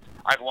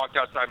 I've walked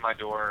outside my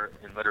door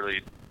and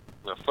literally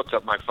flipped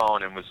up my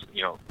phone and was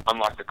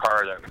unlocked the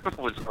car that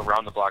was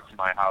around the block from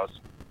my house.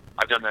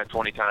 I've done that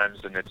 20 times,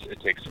 and it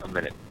takes a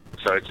minute.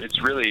 So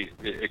it's really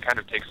it kind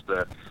of takes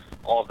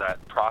all of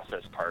that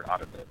process part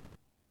out of it.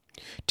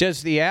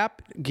 Does the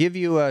app give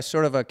you a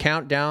sort of a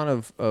countdown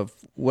of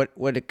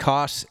what it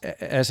costs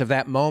as of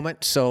that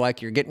moment? So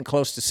like you're getting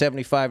close to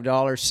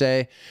 $75,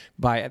 say,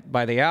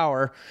 by the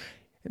hour.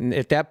 And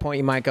at that point,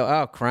 you might go,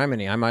 oh,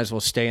 criminy, I might as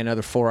well stay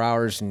another 4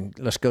 hours and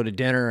let's go to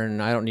dinner,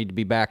 and I don't need to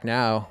be back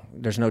now.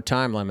 There's no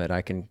time limit.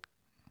 I can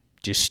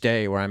just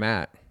stay where I'm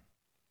at.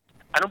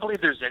 I don't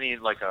believe there's any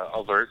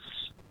alerts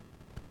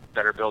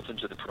that are built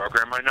into the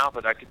program right now,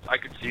 but I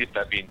could see it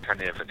that being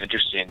kind of an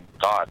interesting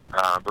thought.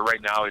 But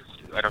right now,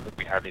 I don't think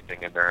we have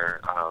anything in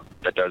there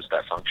that does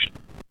that function.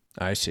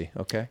 I see.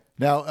 Okay.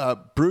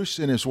 Now, Bruce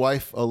and his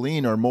wife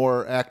Aline are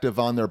more active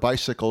on their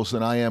bicycles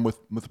than I am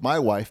with my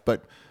wife,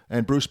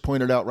 and Bruce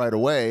pointed out right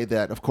away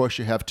that, of course,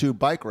 you have 2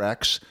 bike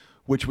racks,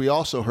 which we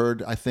also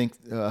heard, I think,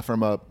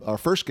 from our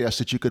first guest,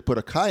 that you could put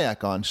a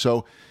kayak on.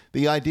 So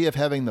the idea of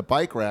having the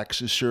bike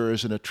racks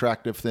is an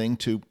attractive thing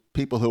to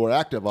people who are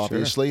active,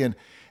 obviously. Sure.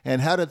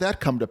 And how did that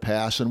come to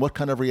pass, and what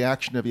kind of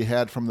reaction have you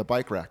had from the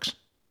bike racks?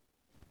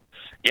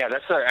 Yeah,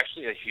 that's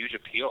actually a huge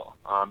appeal.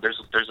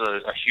 There's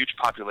a huge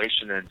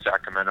population in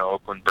Sacramento,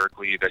 Oakland,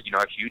 Berkeley that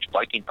a huge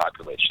biking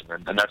population,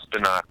 and that's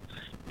been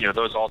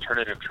those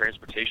alternative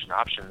transportation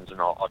options and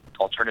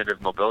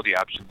alternative mobility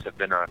options have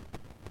been a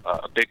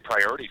big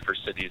priority for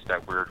cities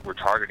that we're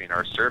targeting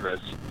our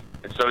service.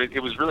 And so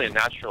it was really a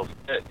natural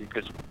fit,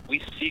 because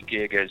we see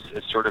gig as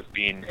sort of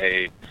being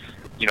a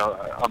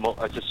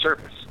it's a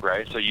service,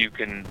 right? So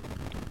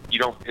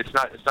it's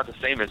not the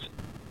same as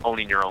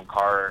owning your own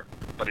car,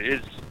 but it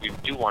is. We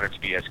do want it to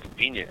be as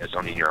convenient as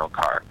owning your own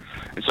car.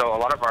 And so a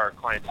lot of our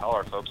clientele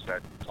are folks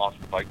that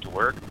often bike to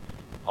work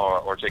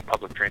or take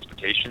public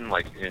transportation.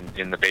 Like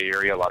in the Bay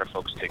Area, a lot of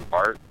folks take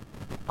BART.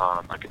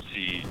 I could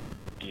see,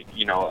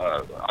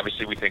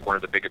 obviously we think one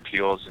of the big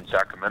appeals in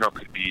Sacramento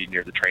could be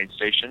near the train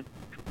station.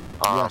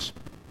 Yes.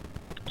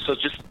 So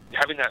just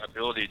having that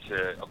ability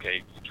to,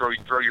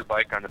 throw your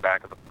bike on the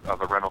back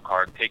of a rental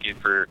car, take it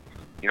for,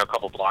 a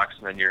couple blocks,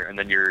 and then you're in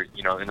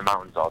the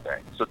mountains all day.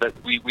 So that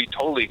we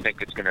totally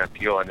think it's going to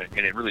appeal, and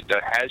it really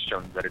has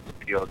shown that it's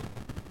appealed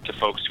to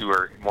folks who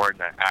are more in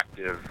that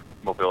active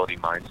mobility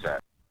mindset.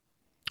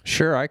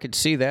 Sure, I could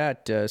see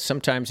that.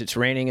 Sometimes it's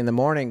raining in the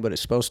morning, but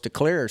it's supposed to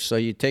clear, so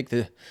you take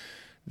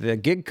the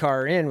gig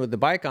car in with the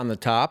bike on the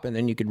top, and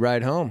then you could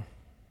ride home.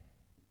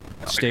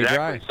 Stay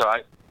dry. So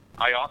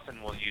I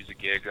often will use a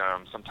gig.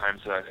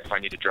 Sometimes if I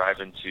need to drive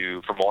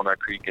from Walnut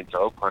Creek into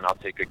Oakland, I'll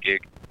take a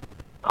gig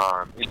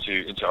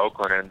into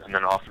Oakland, and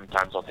then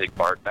oftentimes I'll take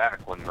BART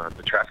back when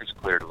the traffic's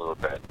cleared a little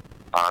bit.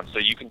 So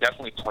you can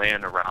definitely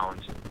plan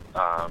around.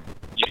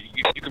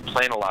 You can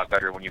plan a lot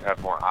better when you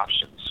have more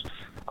options.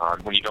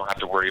 When you don't have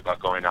to worry about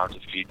going out to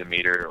feed the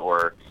meter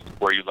or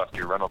where you left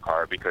your rental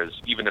car,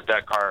 because even if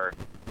that car,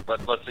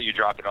 let's say you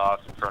drop it off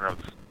in front of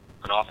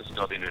an office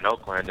building in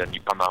Oakland and you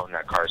come out and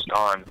that car's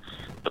gone,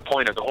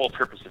 the whole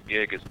purpose of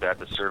gig is that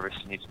the service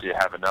needs to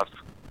have enough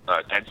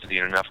density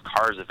and enough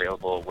cars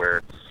available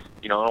where,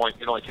 it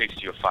only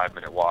takes you a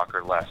 5-minute walk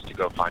or less to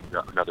go find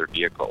another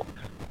vehicle.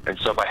 And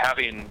so by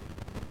having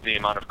the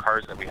amount of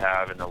cars that we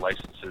have and the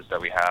licenses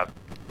that we have,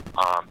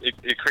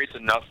 it creates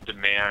enough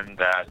demand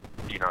that,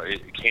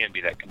 it can be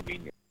that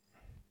convenient.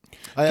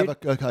 I have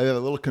a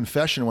little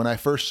confession. When I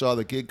first saw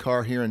the gig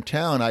car here in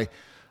town,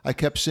 I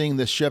kept seeing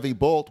this Chevy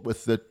Bolt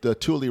with the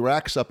Thule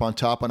racks up on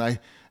top, and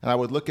I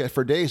would look at it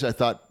for days. I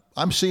thought,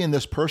 I'm seeing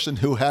this person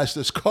who has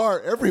this car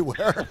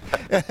everywhere.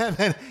 and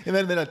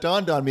then it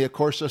dawned on me, of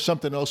course,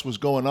 something else was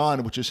going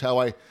on, which is how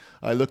I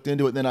looked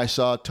into it. And then I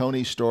saw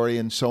Tony's story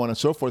and so on and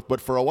so forth. But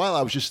for a while,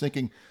 I was just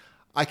thinking,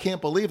 I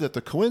can't believe that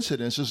the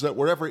coincidence is that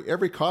wherever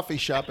every coffee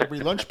shop, every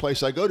lunch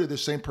place I go to, the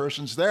same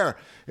person's there.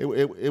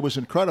 It was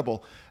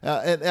incredible.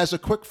 And as a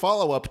quick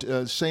follow-up,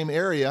 same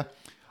area,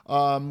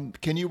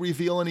 can you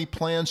reveal any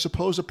plans?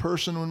 Suppose a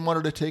person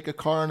wanted to take a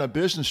car on a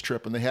business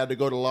trip and they had to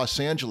go to Los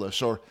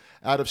Angeles or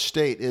out of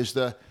state. Is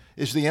the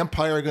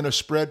empire going to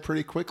spread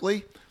pretty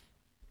quickly?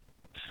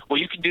 Well,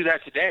 you can do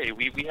that today.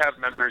 We have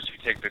members who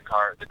take the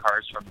cars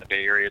from the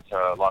Bay Area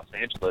to Los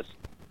Angeles.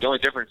 The only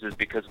difference is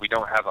because we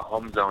don't have a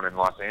home zone in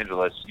Los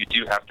Angeles, you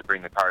do have to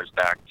bring the cars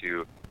back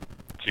to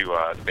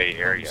the Bay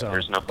Area. So,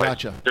 there's no place.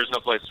 Gotcha. There's no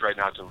place right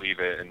now to leave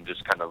it and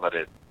just kind of let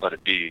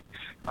it be.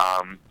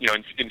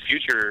 In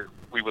future,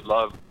 we would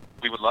love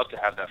to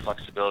have that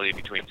flexibility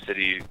between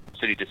city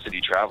to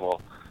city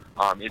travel.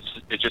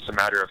 It's just a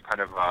matter of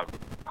kind of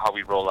how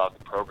we roll out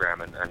the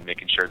program and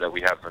making sure that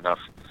we have enough.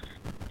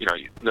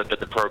 That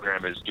the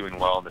program is doing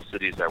well in the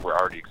cities that we're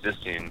already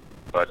existing.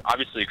 But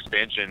obviously,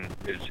 expansion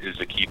is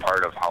a key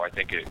part of how I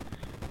think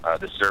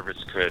the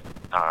service could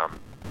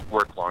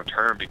work long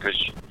term, because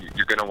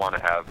you're going to want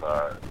to have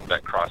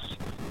that cross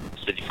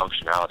city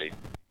functionality.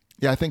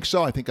 Yeah, I think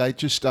so.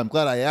 I'm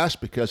glad I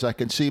asked, because I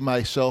can see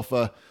myself,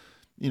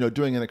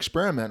 doing an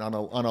experiment on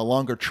a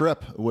longer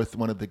trip with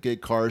one of the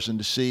gig cars, and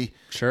to see,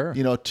 sure,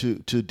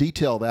 to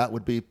detail that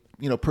would be,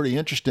 pretty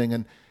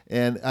interesting.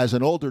 And as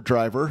an older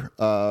driver,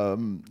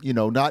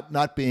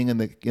 not being in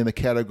the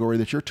category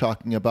that you're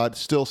talking about,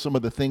 still some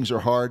of the things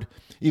are hard.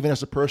 Even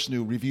as a person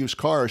who reviews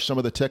cars, some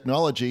of the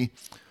technology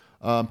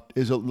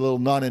is a little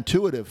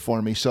non-intuitive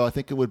for me. So I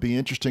think it would be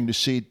interesting to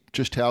see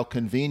just how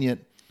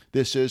convenient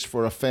this is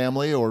for a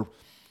family or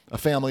a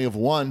family of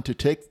one to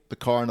take the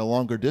car in a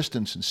longer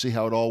distance and see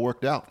how it all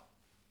worked out.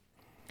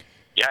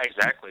 Yeah,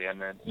 exactly. And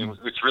then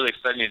it's really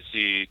exciting to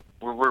see.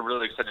 We're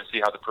really excited to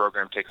see how the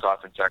program takes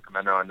off in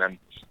Sacramento, and then,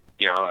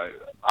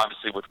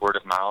 obviously with word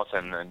of mouth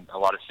and a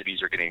lot of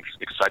cities are getting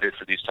excited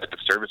for these type of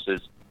services,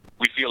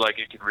 we feel like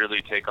it could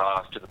really take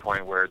off to the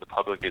point where the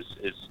public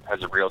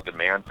has a real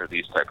demand for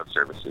these type of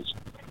services.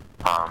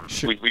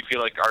 Sure. We feel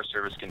like our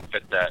service can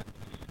fit that.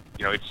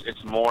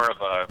 It's more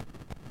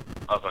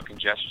of a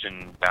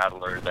congestion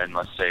battler than,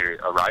 let's say,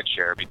 a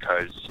rideshare,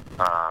 because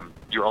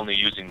you're only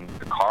using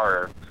the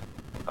car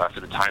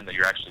for the time that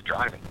you're actually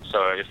driving.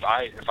 So if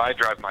I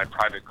drive my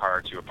private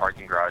car to a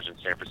parking garage in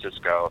San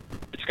Francisco,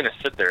 it's going to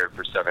sit there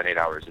for 7-8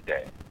 hours a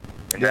day,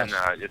 and yes.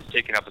 then it's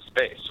taking up a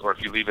space. Or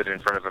if you leave it in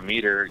front of a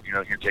meter,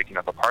 you're taking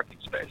up a parking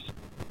space.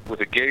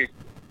 With a gig,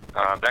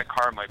 that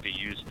car might be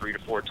used 3 to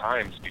 4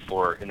 times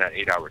before in that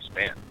 8-hour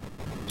span.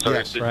 So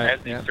yes,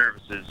 as these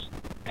services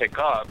pick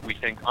up, we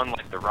think,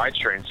 unlike the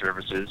ride-sharing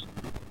services,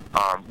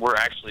 we're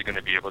actually going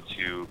to be able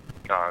to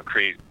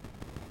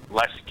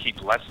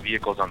keep less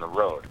vehicles on the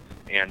road.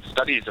 And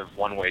studies of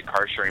one-way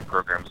car-sharing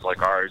programs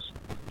like ours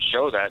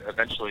show that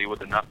eventually,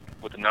 with enough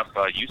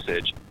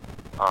usage,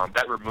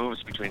 that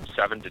removes between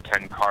 7 to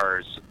 10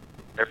 cars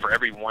for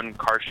every one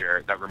car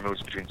share, that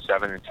removes between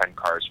 7 and 10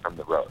 cars from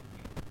the road.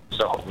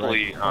 So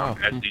hopefully,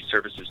 as these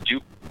services do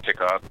pick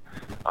up,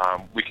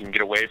 we can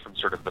get away from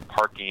sort of the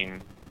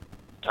parking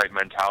type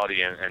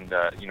mentality, and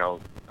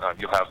you'll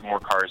have more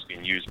cars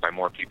being used by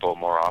more people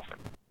more often.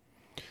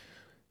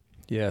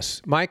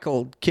 Yes.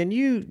 Michael, can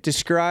you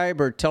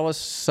describe or tell us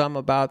some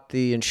about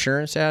the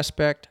insurance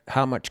aspect,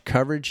 how much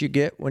coverage you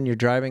get when you're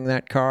driving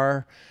that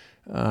car,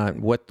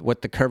 what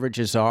the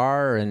coverages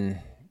are, and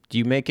do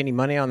you make any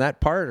money on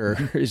that part,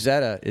 or is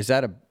that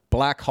a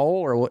black hole,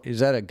 or is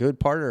that a good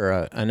part or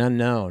an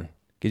unknown?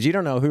 Because you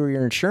don't know who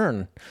you're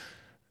insuring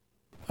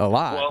a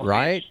lot,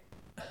 right?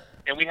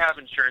 And we have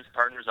insurance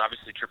partners.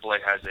 Obviously, AAA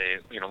has a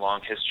long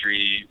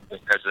history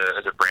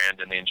as a brand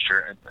in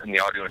the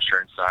audio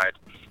insurance side.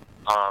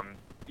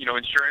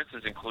 Insurance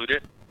is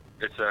included.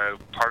 It's a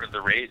part of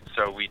the rate.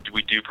 So we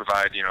do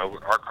provide.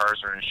 Our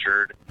cars are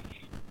insured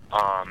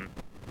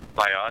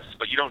by us,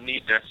 but you don't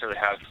need to necessarily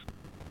have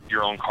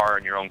your own car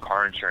and your own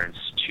car insurance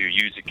to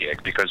use a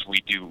gig, because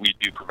we do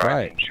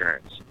provide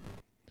insurance.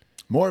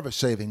 More of a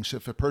savings.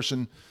 If a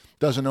person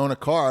doesn't own a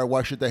car,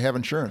 why should they have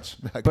insurance?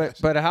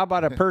 But how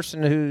about a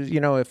person who,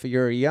 if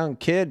you're a young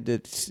kid,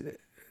 that's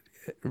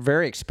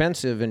very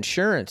expensive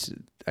insurance.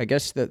 I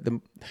guess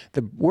the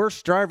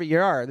worse driver you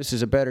are, this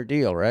is a better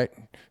deal, right?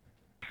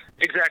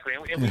 Exactly,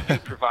 and we do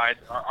provide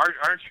our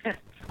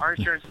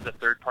insurance is a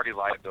third-party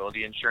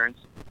liability insurance.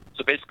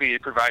 So basically,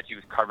 it provides you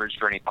with coverage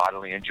for any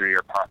bodily injury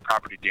or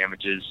property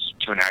damages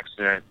to an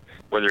accident,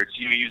 whether it's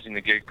you using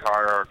the gig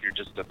car or if you're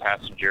just a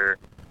passenger.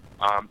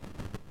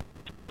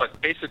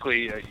 But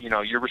basically,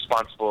 you're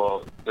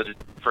responsible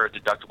for a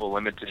deductible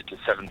limited to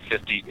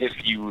 $750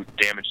 if you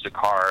damage the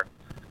car,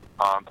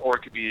 or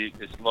it could be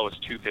as low as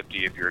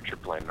 $250 if you're a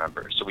AAA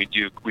member. So we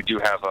do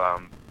have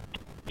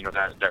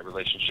that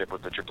relationship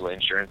with the AAA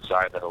insurance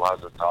side that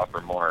allows us to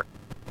offer more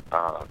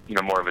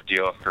of a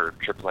deal for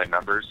AAA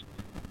members.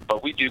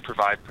 But we do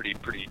provide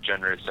pretty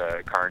generous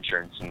car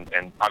insurance,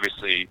 and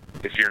obviously,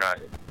 if you're not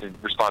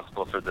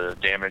responsible for the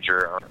damage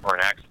or an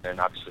accident,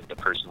 obviously the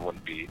person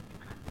wouldn't be,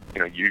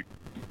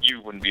 you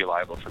wouldn't be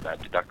liable for that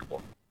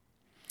deductible.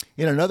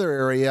 In another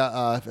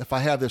area, if I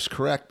have this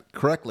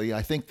correctly,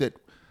 I think that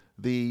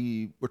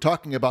we're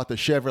talking about the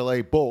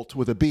Chevrolet Bolt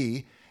with a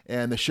B,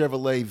 and the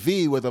Chevrolet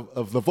V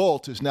of the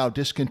Volt is now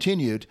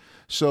discontinued.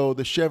 So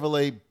the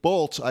Chevrolet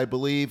Bolts, I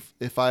believe,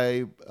 if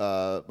I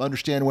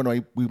understand,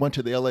 when we went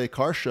to the LA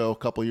car show a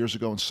couple of years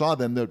ago and saw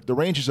them, the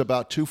range is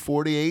about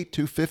 248,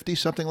 250,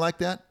 something like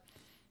that.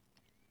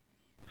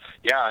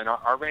 Yeah, and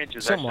our range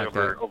is something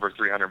actually like over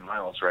 300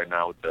 miles right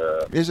now with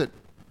the. Is it?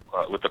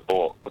 With the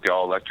Bolt, with the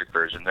all-electric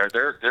version, they're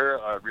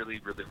a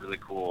really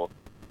cool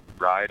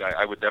ride.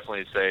 I would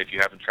definitely say, if you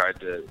haven't tried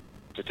to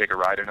take a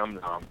ride in them,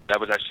 that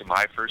was actually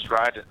my first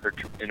ride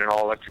in an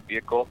all-electric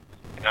vehicle,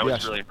 and I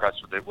was really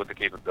impressed with the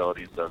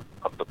capabilities of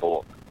the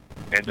Bolt.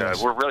 And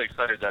we're really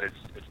excited that it's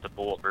the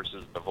Bolt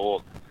versus the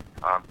Volt.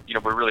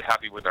 We're really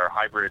happy with our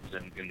hybrids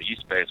in the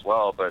East Bay as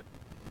well, but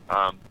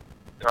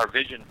our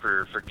vision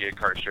for gig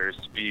car share is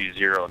to be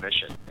zero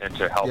emission and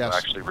to help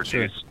actually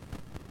reduce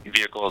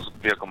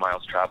vehicle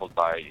miles traveled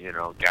by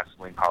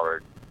gasoline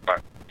powered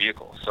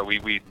vehicles. So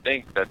we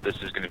think that this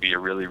is going to be a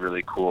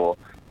really cool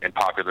and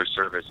popular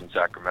service in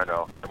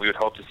Sacramento, and we would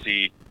hope to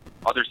see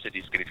other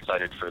cities get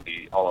excited for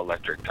the all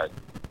electric type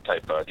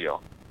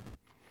deal.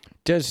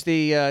 Does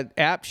the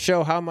app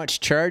show how much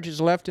charge is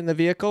left in the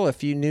vehicle?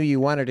 If you knew you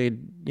wanted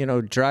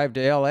to drive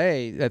to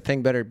LA, that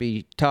thing better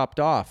be topped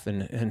off,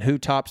 and who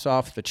tops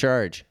off the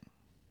charge?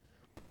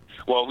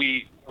 Well,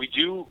 we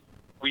do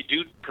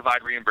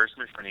provide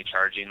reimbursement for any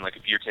charging. Like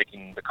if you're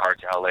taking the car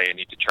to LA and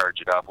need to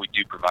charge it up, we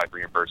do provide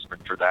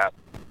reimbursement for that.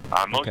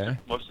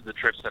 Most of the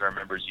trips that our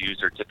members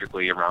use are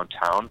typically around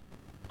town.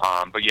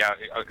 But yeah,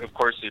 of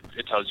course,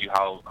 it tells you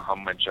how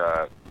much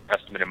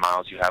estimated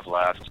miles you have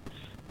left.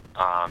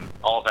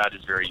 All that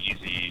is very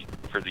easy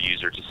for the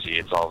user to see.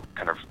 It's all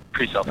kind of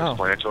pretty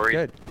self-explanatory.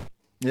 Good.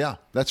 Yeah,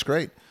 that's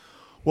great.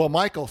 Well,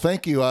 Michael,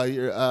 thank you.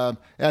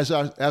 As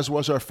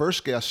was our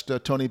first guest,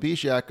 Tony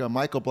Bijak,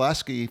 Michael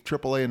Blasky,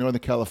 AAA in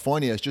Northern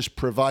California, has just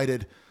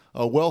provided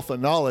a wealth of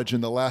knowledge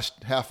in the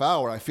last half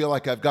hour. I feel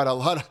like I've got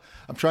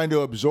I'm trying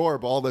to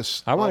absorb all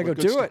this. I want to go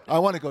do it. I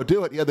want to go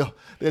do it. Yeah,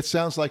 it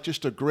sounds like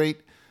just a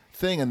great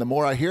thing. And the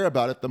more I hear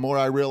about it, the more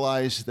I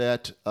realize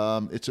that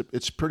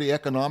it's pretty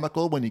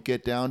economical when you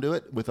get down to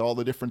it, with all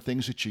the different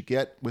things that you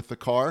get with the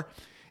car.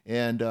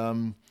 And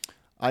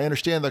I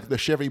understand that the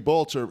Chevy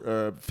Bolts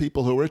are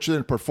people who are interested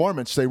in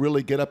performance. They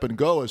really get up and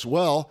go as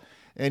well.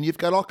 And you've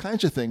got all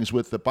kinds of things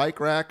with the bike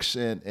racks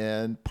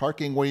and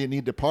parking where you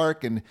need to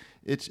park. And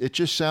it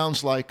just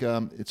sounds like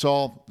it's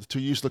all, to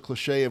use the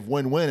cliche of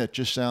win-win, it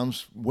just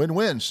sounds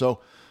win-win.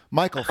 So,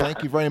 Michael,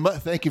 thank you very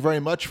much. Thank you very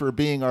much for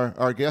being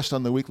our guest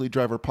on the Weekly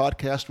Driver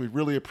podcast. We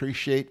really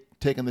appreciate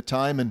taking the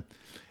time and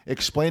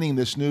explaining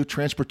this new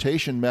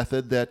transportation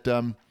method that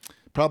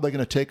probably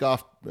going to take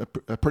off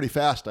pretty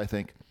fast, I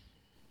think.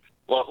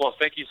 Well,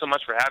 thank you so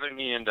much for having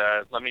me, and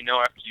let me know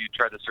after you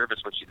try the service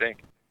what you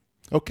think.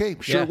 Okay,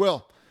 sure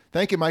will.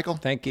 Thank you, Michael.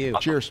 Thank you.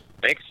 Cheers.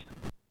 Thanks.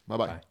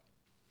 Bye-bye. Bye.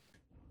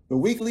 The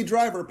Weekly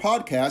Driver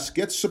podcast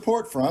gets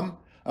support from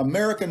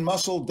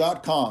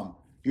AmericanMuscle.com,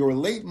 your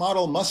late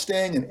model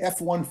Mustang and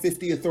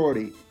F-150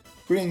 authority,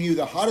 bringing you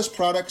the hottest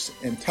products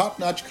and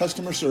top-notch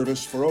customer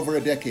service for over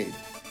a decade.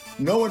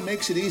 No one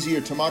makes it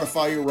easier to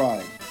modify your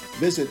ride.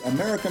 Visit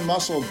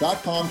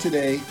AmericanMuscle.com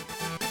today